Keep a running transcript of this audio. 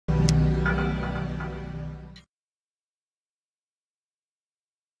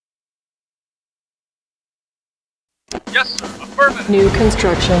Yes, sir. Affirmative. New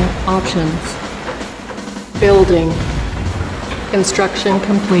construction options. Building. Construction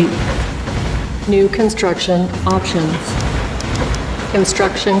complete. New construction options.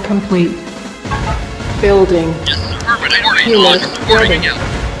 Construction complete. Building. Yes, sir. Affirmative. Unit ready.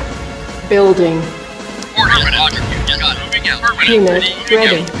 Building. Affirmative. Yes, got it. Moving out. Affirmative. Unit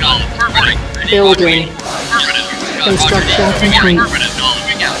ready. Got it. Affirmative. Building. Affirmative. Got it. Construction Moving out. complete. Affirmative.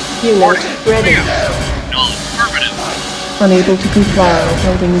 Moving out. Unit ready. No, affirmative. Unable to comply.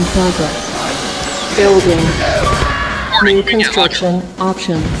 Building in progress. Building. New construction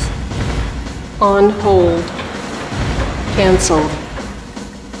options. On hold. Cancel.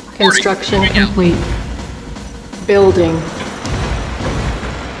 Construction complete. Building.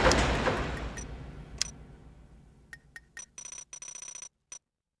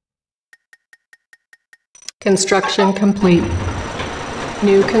 Construction complete.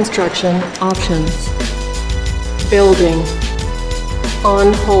 New construction options. Building.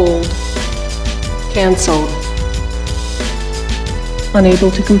 On hold. Cancelled.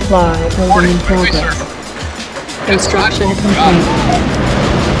 Unable to comply. Building in progress. Construction complete.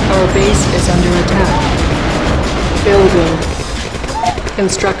 Our base is under attack. Building.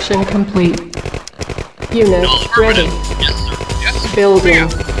 Construction complete. Unit ready. Yes, sir. Yes. Building.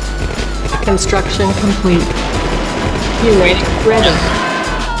 Construction complete. Unit ready.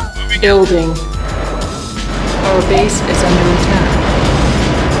 Building. Our base is under attack.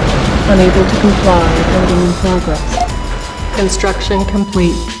 Unable to comply. Building in progress. Construction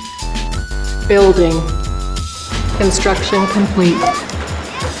complete. Building. Construction complete.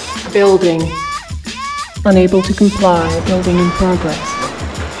 Building. Unable to comply. Building in progress.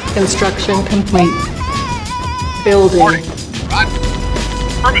 Construction complete. Building.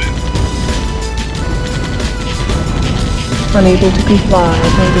 Affirmative. Unable to comply.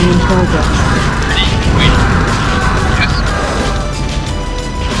 Building in progress. Ready. Waiting. Yes.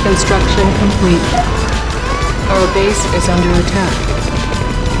 Construction complete. Our base is under attack.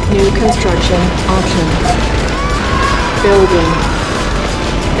 New construction options. Building.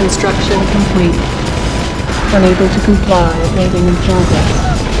 Construction complete. Unable to comply. Building in progress.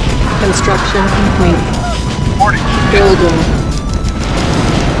 Construction complete. Building.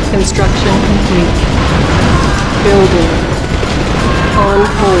 Construction complete. Building. On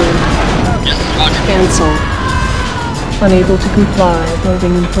hold. Yes, Roger. Cancel. Unable to comply.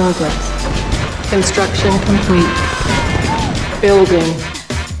 Building in progress. Construction complete. Building.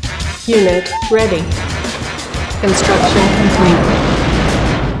 Unit ready. Construction complete.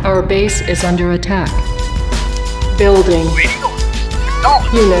 Our base is under attack. Building. Waiting orders.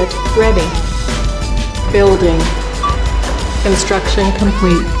 Acknowledge. Unit ready. Building. Construction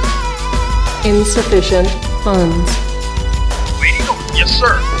complete. Insufficient funds. Waiting orders. Yes,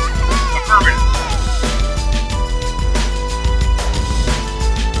 sir. Affirmative.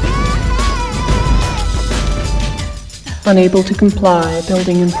 Unable to comply.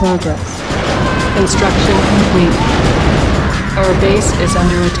 Building in progress. Construction complete. Our base is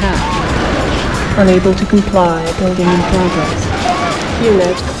under attack. Unable to comply. Building in progress.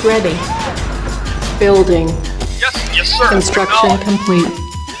 Unit ready. Building. Yes, yes, sir. Construction Acknowledge. complete.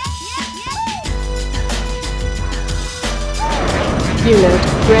 Unit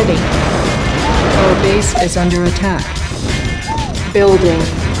ready. Our base is under attack. Building.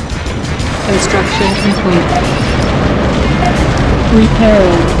 Construction complete.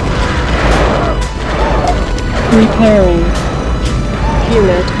 Repairing. Repairing.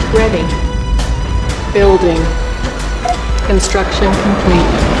 Unit ready. Building. Construction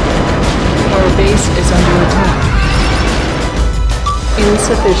complete. Our base is under attack.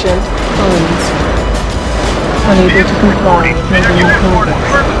 Insufficient funds. Unable to comply. Building in progress.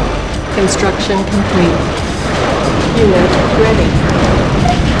 Construction complete. Unit ready.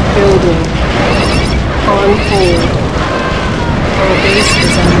 Building. On hold. Our base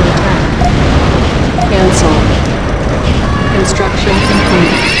is under attack. Cancel. Construction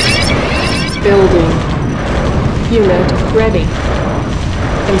complete. Building. Unit ready.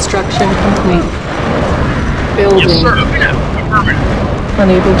 Construction complete. Building. Yes, sir. Affirmative.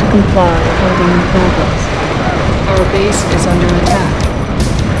 Unable to comply. Building in progress. Our base is under attack.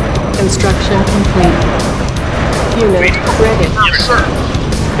 Construction complete. Unit ready. Yes, sir.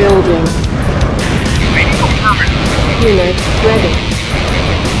 Building. Waiting affirmative. Unit ready.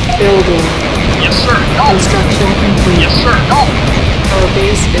 Building. Yes, sir. No. Construction complete. Yes, sir. No. Our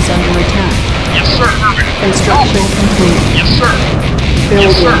base is under attack. Yes, sir. Affirmative. Construction complete. Yes, sir. Yes,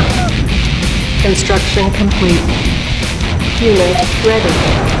 Building. sir. Construction complete. Unit ready.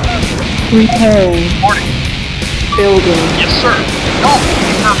 Repairing. Reporting. Building. Yes, sir. No.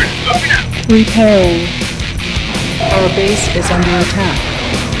 Affirmative. Moving out. Repairing. Our base is under attack.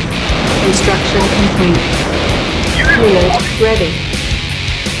 Construction complete. Unit ready.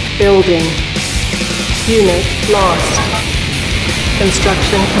 Building. Unit lost.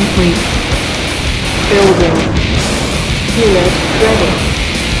 Construction complete. Building. Unit ready.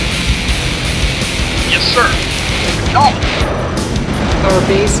 Yes, sir. Acknowledged. Our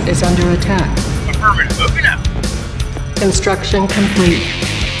base is under attack. Affirmative. Moving out. Construction complete.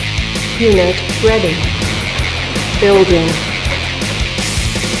 Unit ready. Building.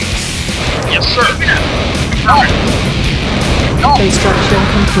 Yes, sir. Moving out. Affirmative. Construction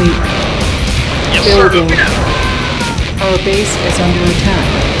complete. Yes, Building. sir. Moving out. Our base is under attack.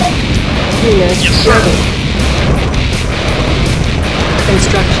 Unit Yes, sir. ready.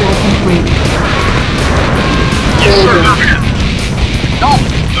 Construction complete. Yes, sir. Building. Moving out.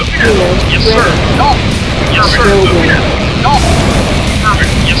 Moving out. Unit Yes, sir. ready. Yes, sir. Building. Moving out.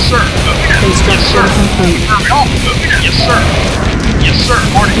 Affirmative. Yes, sir. Moving out. Yes, Construction sir. complete. Moving out. Yes, sir. Yes, sir.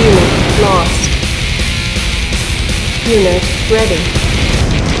 Morning. Unit lost. Unit ready.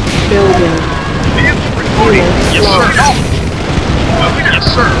 Building. Vehicle reporting. Unit Yes, sir. lost. Moving out. Yes,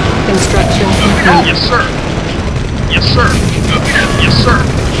 sir. Construction Moving out. complete. Yes, sir. Yes, sir. Moving out. Yes, sir.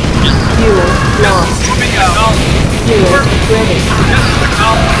 Unit lost. Moving out. Unit ready. Yes,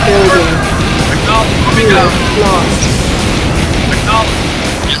 acknowledged. Building. Acknowledged. Moving Unit out. lost. Acknowledged.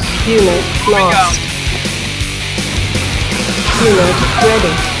 Yes. Unit Moving out. lost. Unit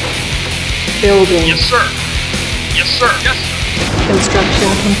ready. Building. Yes, sir. Yes, sir. Yes, sir. Construction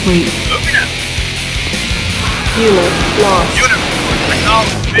complete. Moving out. Unit lost. Unit.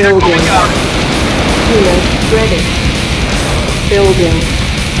 Acknowledged. Building. Moving out. Unit ready. Building.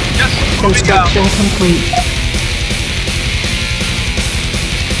 Yes, moving out. Construction complete.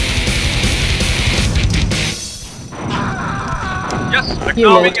 Yes, Unit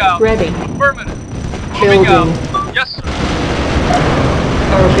acknowledging out. ready. Affirmative. Moving Building. out. Yes, sir.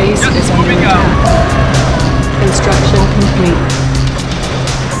 Our base Yes, is under moving attack. out. Construction complete.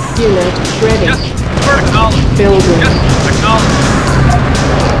 Unit ready. Yes, acknowledged. Building. Yes, acknowledged.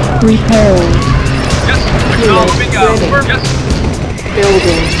 Repairing. Yes, acknowledged. Moving out. ready. Yes,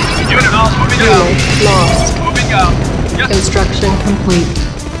 Building. unit moving out. Unit lost. Moving out. Yes, Construction complete.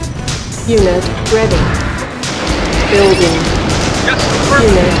 Unit ready. Building. yes,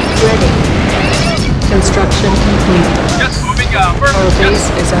 Unit ready. Construction complete. yes, moving out. Our base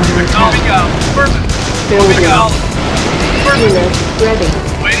is under Moving attack. out. Moving Building. out. Unit ready.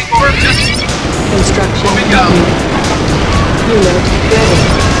 Waiting for it. Yes, Construction Moving out. complete. Unit ready.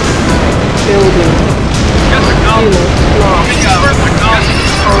 Building. yes, acknowledged. Unit lost. Moving out. Acknowledged.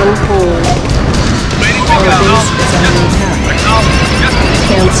 On hold. Waiting Our out. base is under attack. Acknowledged. Yes,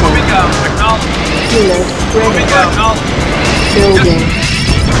 Cancel. moving out. Acknowledged. Unit ready. Moving out. Acknowledged. Building.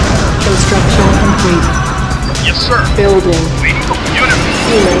 Construction complete. Yes, sir. Building. Waiting for unit.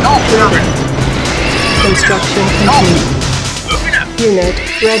 Unit No, ready. perfect. Construction No. complete. Moving out. Unit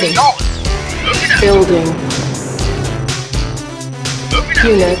ready. No. Moving out. Building. Moving out.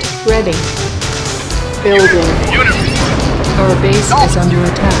 Unit ready. Building. Unit. Our base No. is under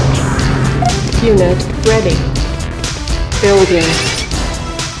attack. Unit ready. Building.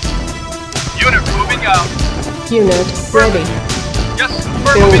 Unit moving out. Unit ready. Yes,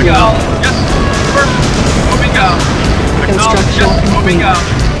 we're Building. moving out. Yes, we're moving out. Acknowledge. Construction Yes, moving complete. out.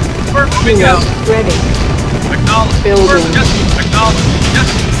 We're moving Unit out. ready. Acknowledge. Building. Yes, acknowledge. Yes,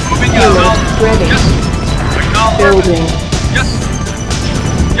 moving out. Unit ready. Yes, acknowledge. Building. Yes,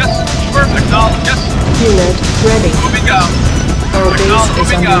 yes, we're acknowledge. Yes, Unit ready. moving out. Our base Acknowledge. is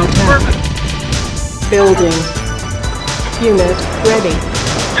Moving under out. attack. Perfect. Building. Unit ready.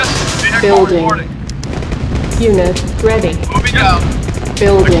 Yes, vehicle Building. reporting. Unit ready. Moving out.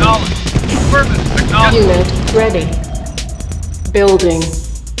 Building. Acknowledge. Perfect. Acknowledge. Unit ready. Building.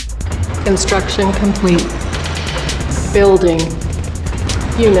 Construction complete. Building.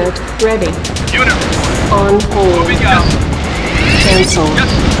 Unit ready. Unit On hold. moving out. Cancel. Yes,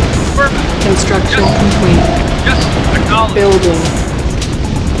 perfect. Construction Yes. complete. Yes, acknowledge. Building.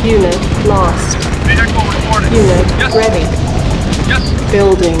 Unit lost. Vehicle reporting. Unit Yes. ready. Yes.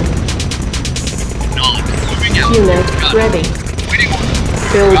 Building. Acknowledge. Moving out. Unit Got it. ready. Waiting order.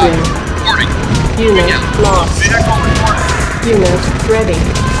 Building. Reporting. Unit Yeah. lost. Vehicle reporting. Unit ready.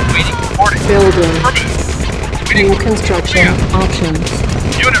 Waiting reporting. Building. Affirmative. Waiting New order. construction options.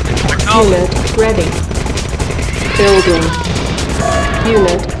 Unit acknowledge. Unit ready. Building.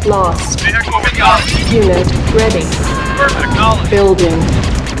 Unit lost. Vehicle acknowledge. Unit ready. Perfect. Acknowledge. Building.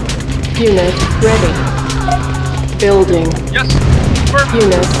 Unit ready. Building. Yes. Perfect.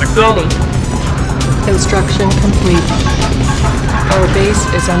 Unit ready. Acknowledge. Construction complete. Our base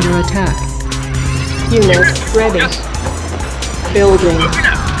is under attack. Unit ready. Yes. Building. Moving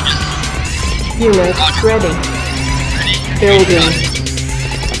out. Yes. Unit ready. Ready. Building.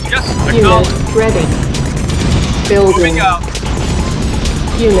 Yes. Unit Acknowledged. ready. Building. Moving out.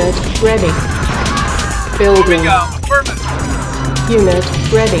 Unit ready. Building. Moving out. Affirmative. Unit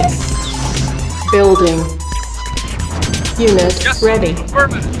ready. Building. Unit Yes. ready.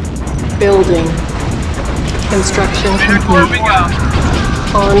 Affirmative. Building. Construction Moving complete. out.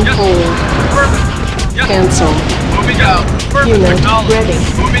 On Yes. hold. Affirmative. Yes. Cancel. Moving out. Affirmative. Unit Acknowledged. ready.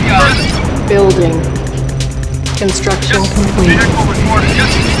 Moving out. Building. Construction Yes. complete. Vehicle reported.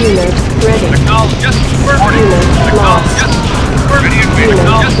 Yes. Unit ready. Acknowledged. Yes. Affirmative. Unit Acknowledged. lost. Yes. Affirmative. Unit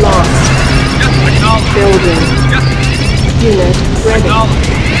Acknowledged. lost. Yes. Acknowledged. Building. Yes. Unit ready. Acknowledged.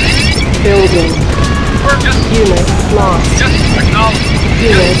 Building. Yes. Unit lost. Yes. Acknowledged.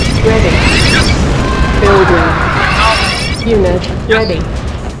 Unit ready. Yes. Building. Acknowledged. Unit ready.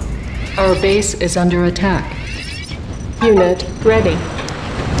 Our base is under attack. Unit ready.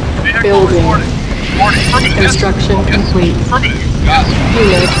 Vehicle Building. reported. Reporting. Affirmative. Yes. Construction Yes. complete. Affirmative. Yes.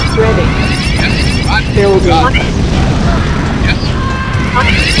 Unit ready. Yes. Roger. Building. Affirmative. Yes.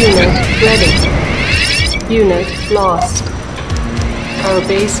 Affirmative. Unit Yes. ready. Unit lost. Our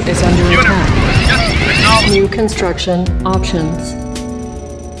base is under Unit. attack. Yes. Acknowledged. New construction options.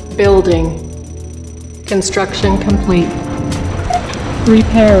 Building. Construction complete.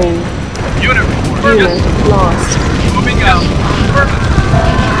 Repairing. Unit reported. Unit Yes. lost. Moving out. Affirmative.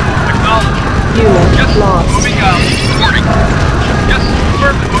 Acknowledged. Unit Yes. lost. Moving out. Reporting. Yes.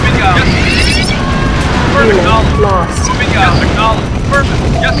 Affirmative. Moving out. Yes. Affirmative. Unit Acknowledged. lost. Moving out. Acknowledged.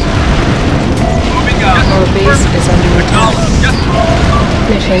 Affirmative. Yes. Moving out. Our base is under attack. Acknowledged. Yes.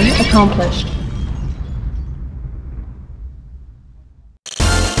 Mission accomplished.